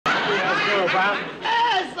Pop?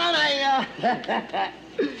 Son,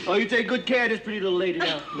 Oh, you take good care of this pretty little lady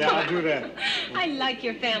now. Yeah, I'll do that. I like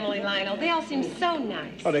your family, Lionel. They all seem so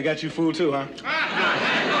nice. Oh, they got you fooled too, huh?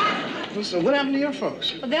 Listen, what happened to your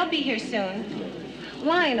folks? Well, they'll be here soon.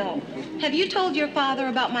 Lionel, have you told your father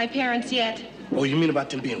about my parents yet? Oh, you mean about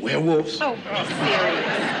them being werewolves? Oh, be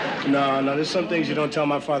serious. No, there's some things you don't tell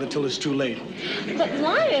my father till it's too late. But,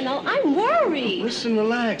 Lionel, I'm worried. Listen,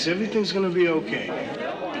 relax. Everything's gonna be okay.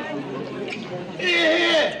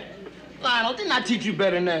 Yeah. Lionel, didn't I teach you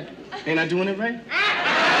better than that? Ain't I doing it right?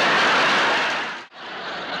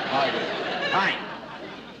 Hi.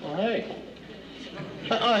 Oh, hey.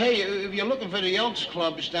 Oh, hey, if you're looking for the Elks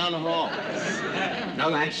Club, it's down the hall.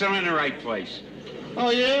 No, thanks. I'm in the right place.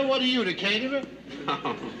 Oh, yeah? What are you, the caterer?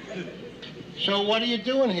 So what are you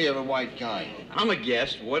doing here, a white guy? I'm a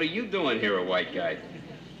guest. What are you doing here, a white guy?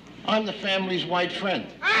 I'm the family's white friend.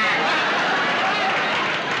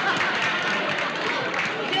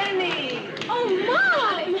 Jenny! Oh,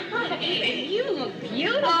 Mom! You look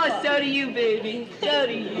beautiful. Oh, so do you, baby. So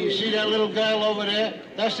do you. You see that little girl over there?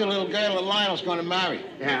 That's the little girl that Lionel's going to marry.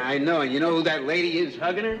 Yeah, I know. And you know who that lady is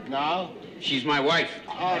hugging her? No? She's my wife.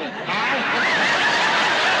 Oh, the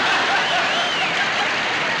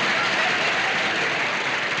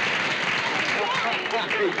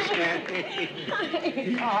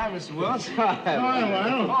Oh, hi, Mr. Wells. Hi,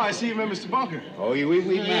 Lionel. Oh, I see you met Mr. Bunker. Oh, we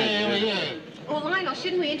met. Yeah. Well, Lionel,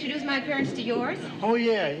 shouldn't we introduce my parents to yours? Oh,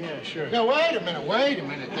 yeah, sure. Now, wait a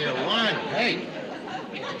minute there, Lionel. Hey,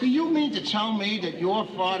 do you mean to tell me that your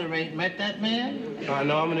father ain't met that man? No, I'm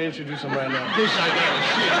going to introduce him right now. This I gotta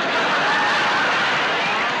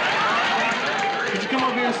see. Could you come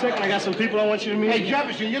over here a second? I got some people I want you to meet. Hey,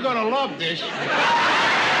 Jefferson, you're gonna love this.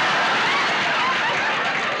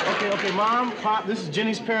 Okay, Mom, Pop, this is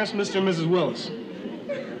Jenny's parents, Mr. and Mrs. Willis.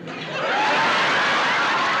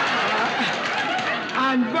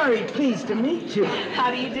 I'm very pleased to meet you.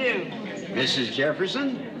 How do you do? Mrs.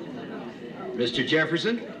 Jefferson? Mr.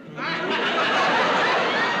 Jefferson?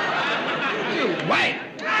 You're white.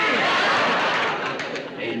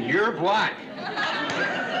 And you're black.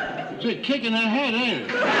 She's kicking her head, ain't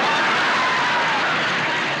it?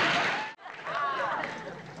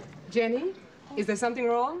 Jenny, is there something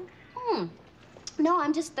wrong? No,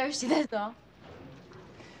 I'm just thirsty, that's all.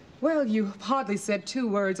 Well, you hardly said 2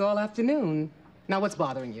 words all afternoon. Now, what's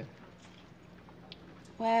bothering you?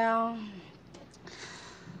 Well,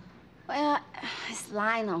 it's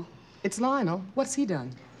Lionel. It's Lionel. What's he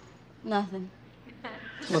done? Nothing.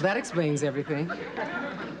 Well, that explains everything. Well,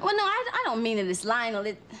 no, I don't mean that it's Lionel.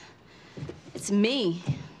 It's me.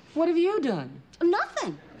 What have you done?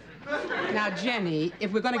 Nothing. Now, Jenny,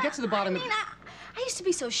 if we're going to get to the bottom of... I used to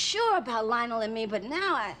be so sure about Lionel and me, but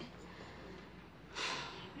now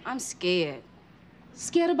I'm scared.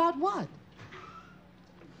 Scared about what?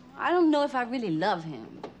 I don't know if I really love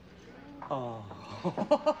him. Oh.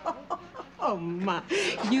 Oh, my.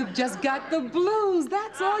 You've just got the blues.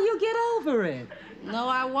 That's all. You get over it. No,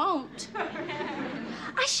 I won't.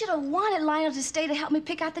 I should have wanted Lionel to stay to help me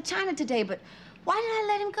pick out the china today, but why did I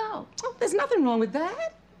let him go? Oh, there's nothing wrong with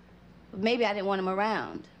that. Maybe I didn't want him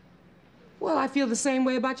around. Well, I feel the same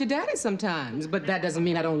way about your daddy sometimes, but that doesn't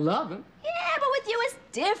mean I don't love him. Yeah, but with you it's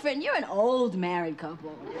different. You're an old married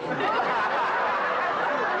couple.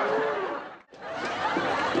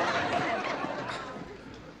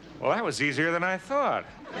 Well, that was easier than I thought.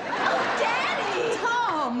 Daddy!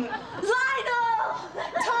 Tom! Lionel!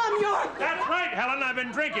 Tom, you're... That's right, Helen. I've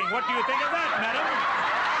been drinking. What do you think of that, madam?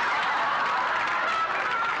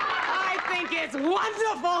 I think it's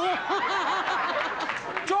wonderful.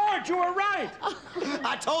 George, you were right.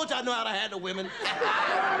 I told you I know how to handle women.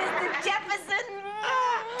 Mr. Jefferson.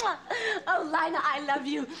 Oh, Lionel, I love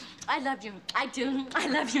you. I love you. I do. I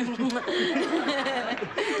love you.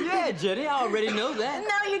 Yeah, Jenny, I already know that.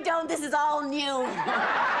 No, you don't. This is all new.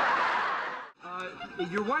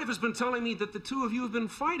 Your wife has been telling me that the two of you have been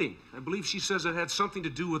fighting. I believe she says it had something to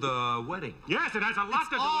do with a wedding. Yes, it has a lot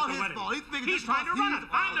to do with the wedding. Fault. He's trying to run it.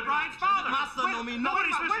 I'm the bride's father. My son don't mean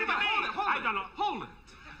nothing. Wait a minute. I don't know. Hold it.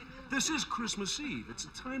 This is Christmas Eve. It's a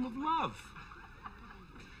time of love.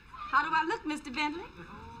 How do I look, Mr. Bentley?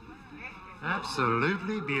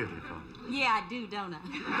 Absolutely beautiful. Yeah, I do, don't I?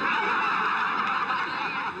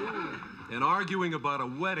 And arguing about a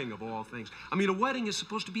wedding, of all things. I mean, a wedding is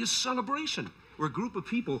supposed to be a celebration where a group of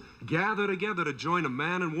people gather together to join a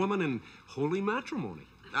man and woman in holy matrimony.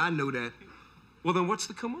 I knew that. Well, then what's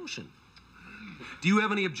the commotion? Do you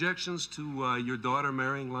have any objections to your daughter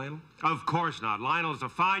marrying Lionel? Of course not. Lionel's a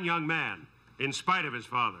fine young man, in spite of his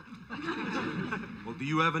father. Well, do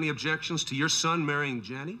you have any objections to your son marrying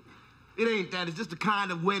Jenny? It ain't that. It's just the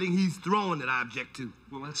kind of wedding he's throwing that I object to.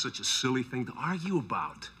 Well, that's such a silly thing to argue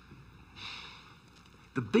about.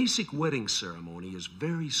 The basic wedding ceremony is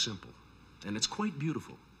very simple, and it's quite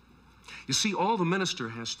beautiful. You see, all the minister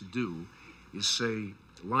has to do is say,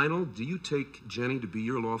 Lionel, do you take Jenny to be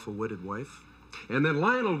your lawful wedded wife? And then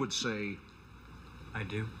Lionel would say, I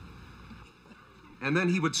do. And then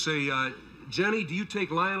he would say, Jenny, do you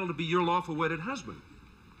take Lionel to be your lawful wedded husband?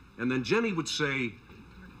 And then Jenny would say,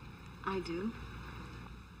 I do.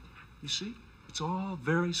 You see, it's all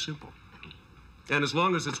very simple. And as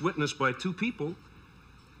long as it's witnessed by two people,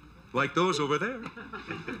 like those over there,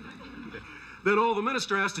 then all the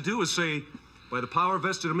minister has to do is say, by the power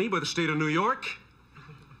vested in me by the state of New York,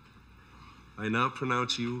 I now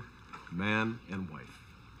pronounce you man and wife.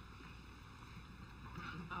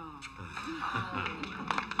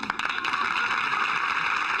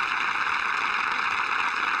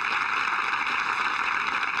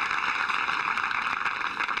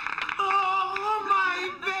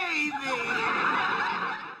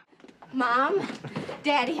 Mom,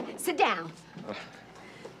 Daddy, sit down.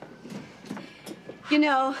 You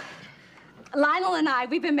know, Lionel and I,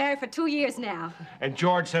 we've been married for 2 years now. And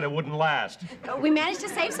George said it wouldn't last. We managed to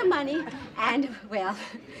save some money, and, well,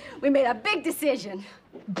 we made a big decision.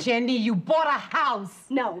 Jenny, you bought a house.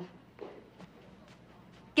 No.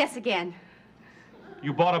 Guess again.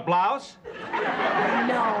 You bought a blouse?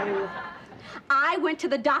 No. I went to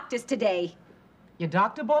the doctor's today. Your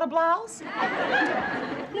doctor bought a blouse?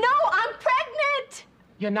 No, I'm pregnant.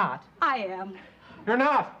 You're not. I am. You're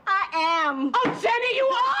not. I am. Oh, Jenny, you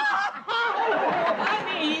are! Oh,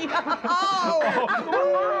 honey!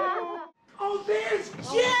 Oh, there's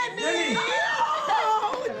Jenny!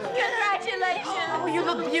 Oh, congratulations. Oh, you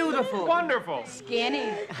look beautiful. Wonderful.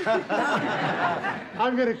 Skinny.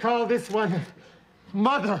 I'm gonna call this one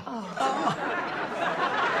Mother. Oh,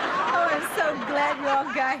 I'm so glad you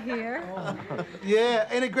all got here. Yeah,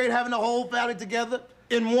 ain't it great having the whole family together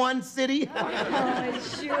in one city? Oh, it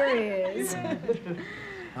sure is.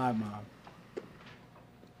 Hi, Mom.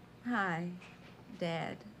 Hi,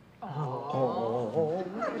 Dad. Oh.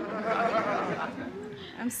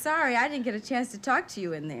 I'm sorry I didn't get a chance to talk to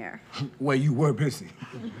you in there. Well, you were busy.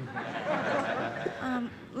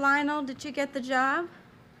 Lionel, did you get the job?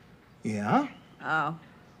 Yeah? Oh.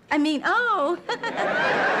 I mean, oh.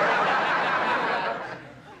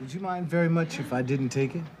 Would you mind very much if I didn't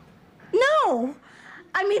take it? No.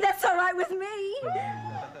 I mean, that's all right with me.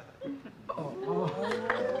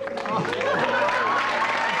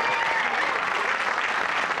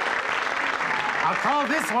 I'll call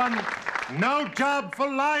this one No Job for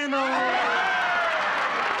Lionel.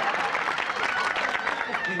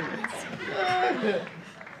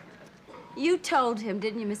 You told him,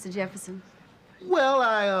 didn't you, Mr. Jefferson?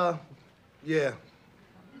 Well, yeah.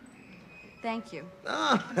 Thank you.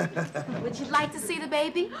 Would you like to see the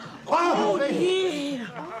baby? Oh, yeah.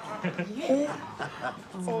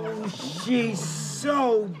 Oh, she's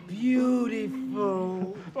so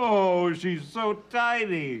beautiful. Oh, she's so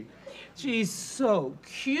tiny. She's so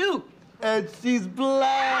cute. And she's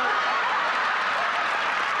black.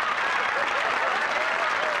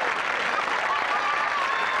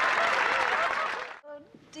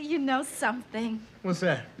 Do you know something? What's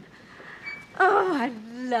that? Oh, I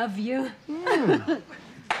love you.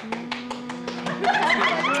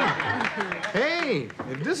 Hey,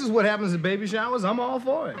 if this is what happens at baby showers, I'm all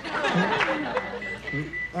for it.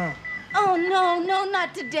 Oh, no,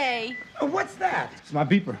 not today. Oh, what's that? It's my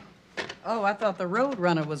beeper. Oh, I thought the road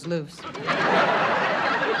runner was loose.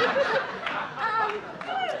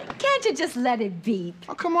 Can't you just let it beep?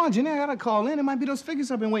 Oh, come on, Jenny, I gotta call in. It might be those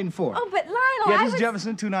figures I've been waiting for. Oh, but Lionel, Yeah, I this is was...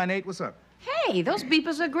 Jefferson, 298. What's up? Hey, those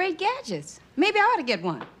beepers are great gadgets. Maybe I ought to get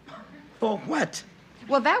one. For what?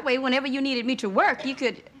 Well, that way, whenever you needed me to work, you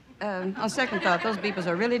could... on second thought, those beepers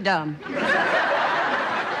are really dumb.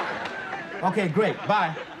 Okay, great.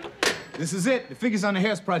 Bye. This is it. The figures on the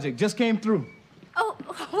Harris project just came through. Oh,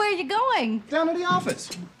 where are you going? Down to the office.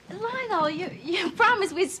 Lionel, you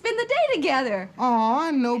promised we'd spend the day together. Oh,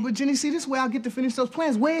 I know, but Jenny, see, this way I'll get to finish those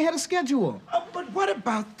plans way ahead of schedule. Oh, but what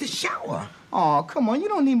about the shower? Oh, come on. You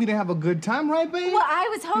don't need me to have a good time, right, babe? Well, I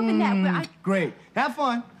was hoping that... Great. Have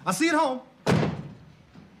fun. I'll see you at home.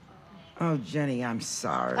 Oh, Jenny, I'm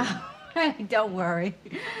sorry. Don't worry.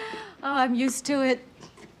 Oh, I'm used to it.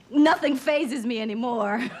 Nothing phases me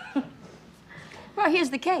anymore. Well, here's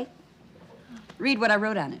the cake. Read what I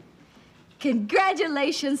wrote on it.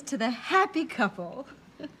 Congratulations to the happy couple.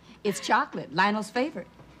 It's chocolate, Lionel's favorite.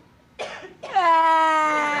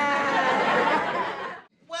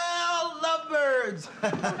 Well, lovebirds. birds.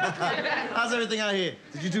 How's everything out here?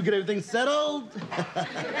 Did you two get everything settled?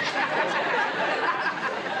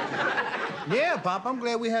 Yeah, Pop, I'm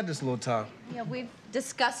glad we had this little talk. Yeah, we've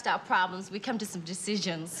discussed our problems. We come to some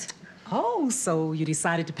decisions. Oh, so you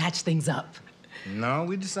decided to patch things up? No,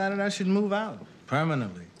 we decided I should move out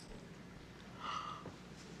permanently.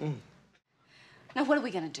 Now, what are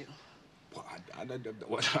we gonna do? Well, I mean,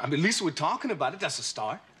 at least we're talking about it. That's a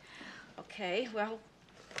start. Okay, well,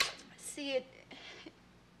 see,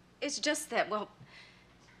 it's just that, well,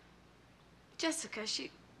 Jessica, you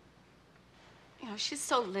know, she's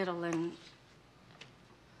so little and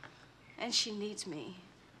she needs me.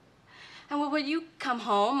 And when you come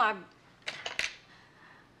home,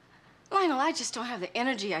 Lionel, I just don't have the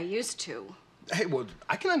energy I used to. Hey, well,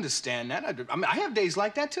 I can understand that. I mean, I have days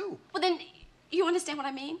like that, too. Well, then, you understand what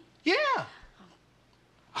I mean? Yeah.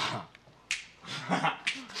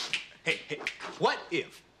 Hey, what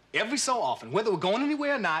if, every so often, whether we're going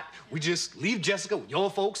anywhere or not, we just leave Jessica with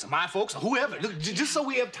your folks or my folks or whoever, just so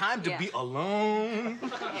we have time to be alone?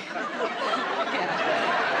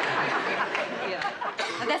 Yeah.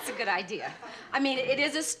 Well, that's a good idea. I mean, it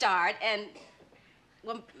is a start, and,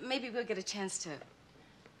 well, maybe we'll get a chance to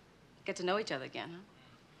get to know each other again,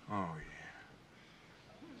 huh? Oh,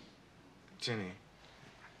 yeah. Jenny,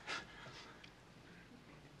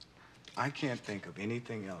 I can't think of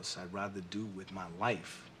anything else I'd rather do with my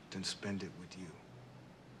life than spend it with you.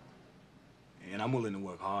 And I'm willing to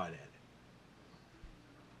work hard at it.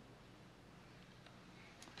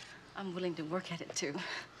 I'm willing to work at it, too.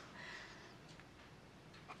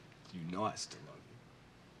 You know I still love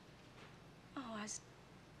you. Oh,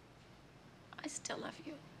 I still love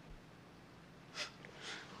you.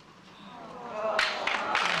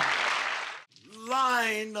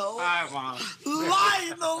 Lionel. Hi, Mom.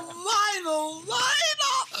 Lionel.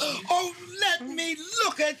 Oh, let me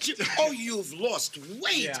look at you. Oh, you've lost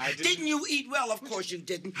weight. Yeah, I didn't you eat well? Of course you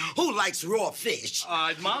didn't. Who likes raw fish?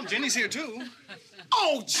 Mom, Jenny's here, too.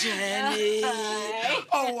 Oh, Jenny.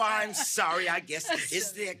 Oh, I'm sorry. I guess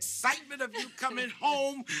it's the excitement of you coming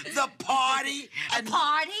home, the party. A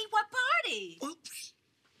party? What party? Oops.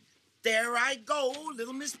 There I go,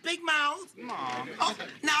 little Miss Big Mouth. Mom. Oh,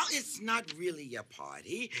 now, it's not really a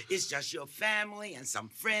party. It's just your family and some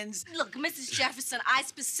friends. Look, Mrs. Jefferson, I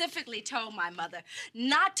specifically told my mother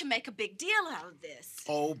not to make a big deal out of this.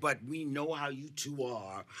 Oh, but we know how you two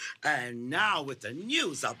are. And now with the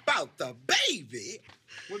news about the baby.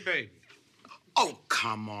 What baby? Oh,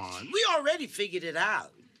 come on. We already figured it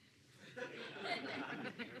out.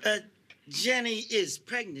 Jenny is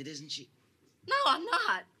pregnant, isn't she? No, I'm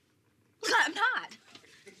not. I'm not.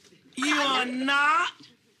 You're not?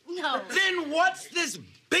 No. Then what's this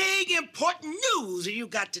big, important news you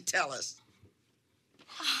got to tell us?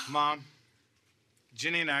 Mom,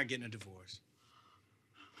 Jenny and I are getting a divorce.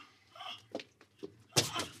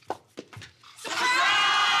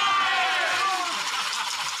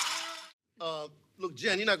 Look,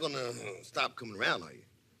 Jen, you're not gonna stop coming around, are you?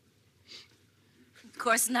 Of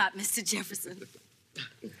course not, Mr. Jefferson.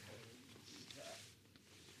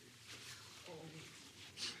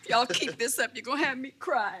 If y'all keep this up, you're gonna have me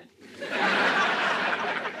crying. Look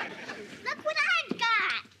what I've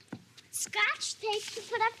got. Scotch tape to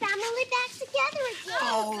put our family back together again.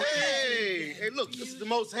 Oh, hey, look, this is the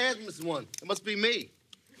most handsomest one. It must be me.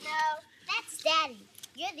 No, that's Daddy.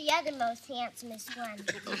 You're the other most handsomest one.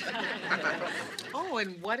 Oh,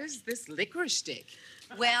 and what is this licorice stick?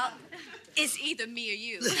 Well, it's either me or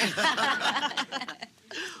you.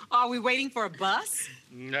 Are we waiting for a bus?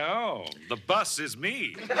 No, the bus is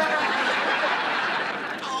me.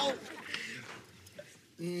 Oh.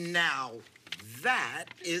 Now, that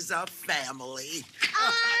is a family.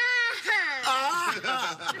 Uh-huh.